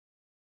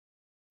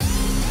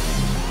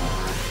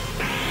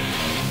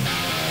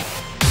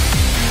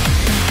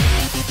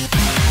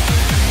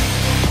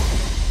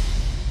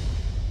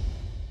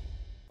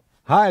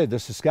Hi,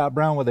 this is Scott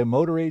Brown with a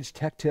Motor Age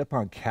Tech Tip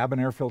on cabin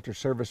air filter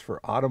service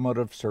for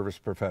automotive service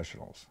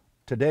professionals.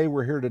 Today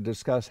we're here to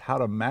discuss how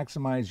to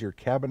maximize your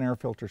cabin air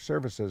filter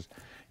services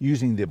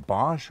using the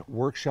Bosch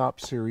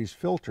Workshop series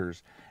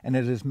filters, and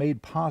it is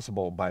made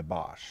possible by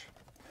Bosch.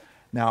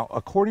 Now,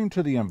 according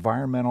to the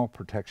Environmental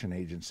Protection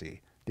Agency,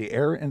 the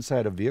air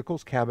inside a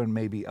vehicle's cabin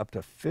may be up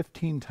to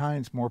 15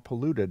 times more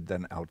polluted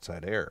than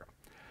outside air.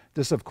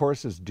 This, of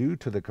course, is due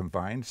to the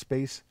confined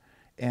space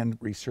and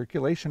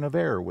recirculation of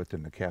air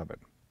within the cabin.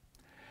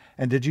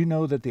 And did you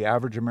know that the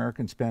average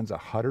American spends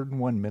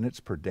 101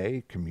 minutes per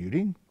day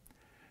commuting?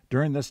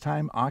 During this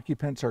time,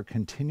 occupants are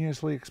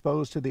continuously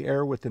exposed to the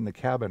air within the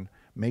cabin,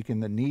 making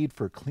the need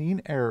for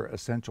clean air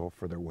essential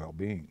for their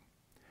well-being.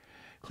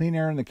 Clean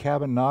air in the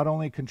cabin not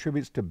only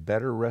contributes to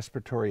better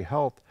respiratory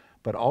health,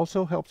 but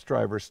also helps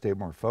drivers stay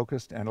more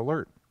focused and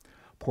alert.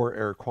 Poor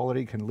air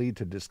quality can lead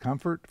to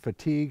discomfort,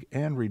 fatigue,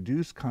 and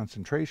reduced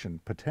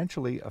concentration,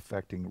 potentially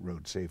affecting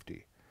road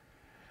safety.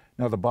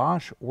 Now, the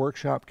Bosch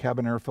Workshop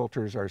cabin air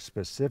filters are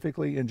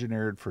specifically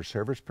engineered for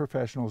service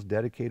professionals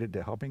dedicated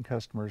to helping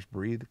customers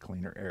breathe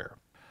cleaner air.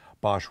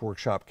 Bosch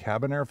Workshop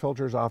cabin air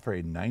filters offer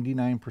a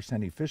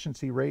 99%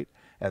 efficiency rate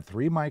at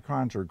 3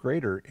 microns or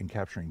greater in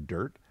capturing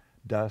dirt,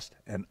 dust,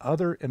 and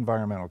other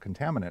environmental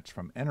contaminants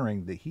from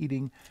entering the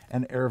heating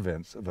and air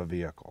vents of a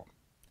vehicle.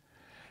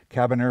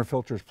 Cabin air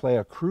filters play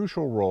a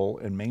crucial role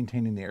in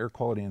maintaining the air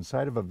quality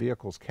inside of a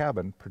vehicle's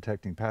cabin,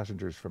 protecting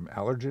passengers from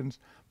allergens,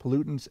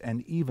 pollutants,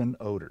 and even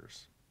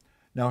odors.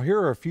 Now, here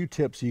are a few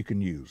tips you can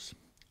use.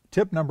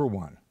 Tip number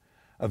 1,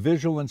 a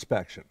visual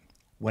inspection.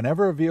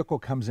 Whenever a vehicle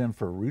comes in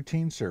for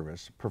routine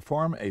service,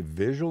 perform a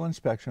visual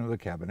inspection of the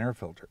cabin air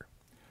filter.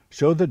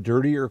 Show the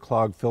dirty or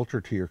clogged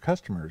filter to your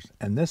customers,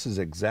 and this is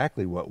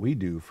exactly what we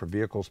do for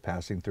vehicles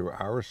passing through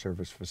our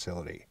service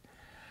facility.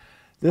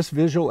 This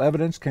visual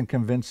evidence can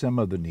convince them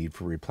of the need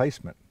for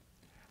replacement.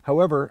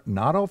 However,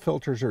 not all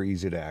filters are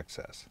easy to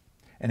access,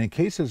 and in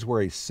cases where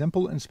a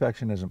simple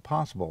inspection isn't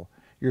possible,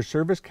 your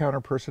service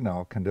counter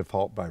personnel can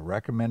default by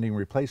recommending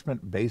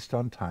replacement based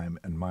on time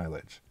and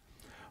mileage.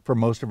 For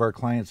most of our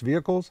clients'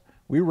 vehicles,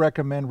 we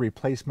recommend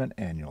replacement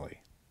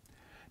annually.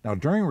 Now,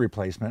 during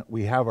replacement,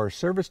 we have our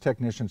service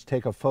technicians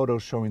take a photo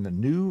showing the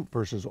new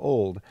versus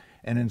old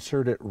and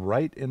insert it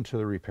right into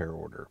the repair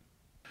order.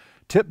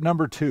 Tip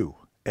number 2.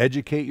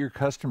 Educate your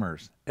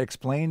customers.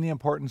 Explain the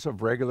importance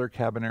of regular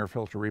cabin air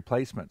filter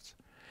replacements.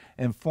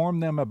 Inform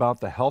them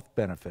about the health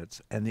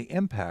benefits and the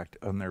impact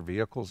on their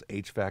vehicle's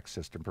HVAC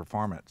system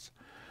performance.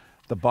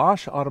 The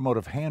Bosch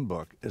Automotive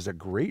Handbook is a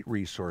great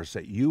resource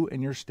that you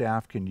and your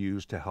staff can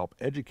use to help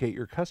educate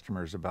your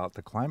customers about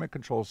the climate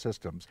control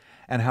systems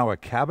and how a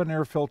cabin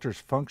air filter's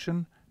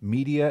function,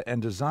 media,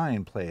 and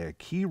design play a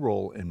key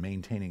role in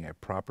maintaining a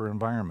proper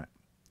environment.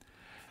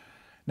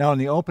 Now, in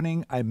the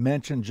opening, I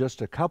mentioned just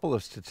a couple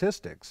of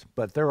statistics,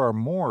 but there are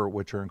more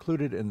which are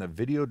included in the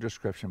video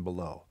description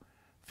below.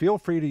 Feel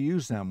free to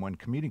use them when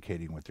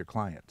communicating with your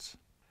clients.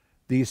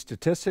 These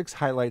statistics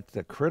highlight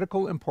the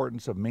critical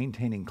importance of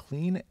maintaining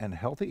clean and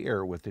healthy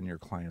air within your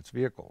clients'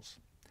 vehicles.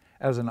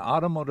 As an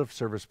automotive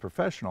service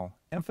professional,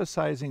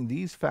 emphasizing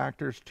these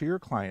factors to your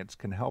clients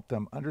can help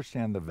them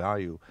understand the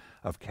value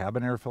of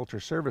cabin air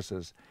filter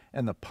services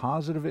and the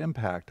positive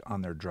impact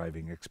on their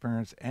driving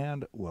experience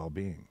and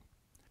well-being.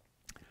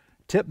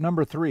 Tip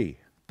number 3,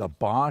 the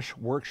Bosch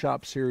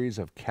Workshop series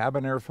of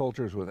cabin air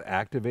filters with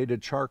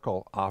activated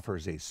charcoal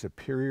offers a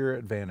superior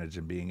advantage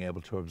in being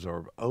able to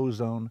absorb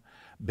ozone,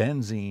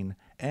 benzene,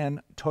 and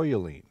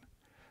toluene.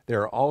 They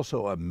are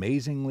also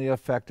amazingly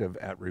effective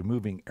at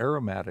removing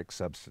aromatic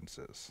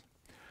substances.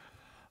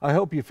 I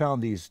hope you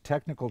found these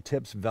technical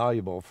tips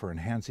valuable for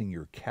enhancing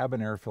your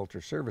cabin air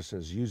filter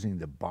services using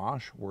the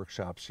Bosch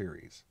Workshop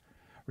series.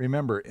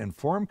 Remember,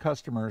 informed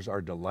customers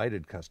are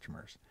delighted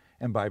customers,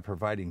 and by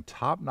providing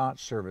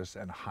top-notch service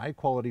and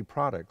high-quality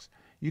products,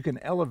 you can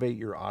elevate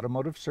your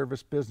automotive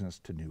service business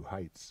to new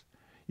heights.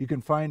 You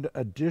can find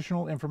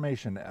additional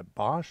information at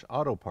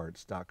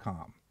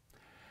BoschAutoparts.com.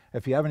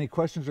 If you have any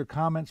questions or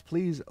comments,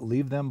 please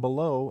leave them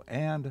below,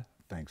 and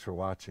thanks for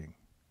watching.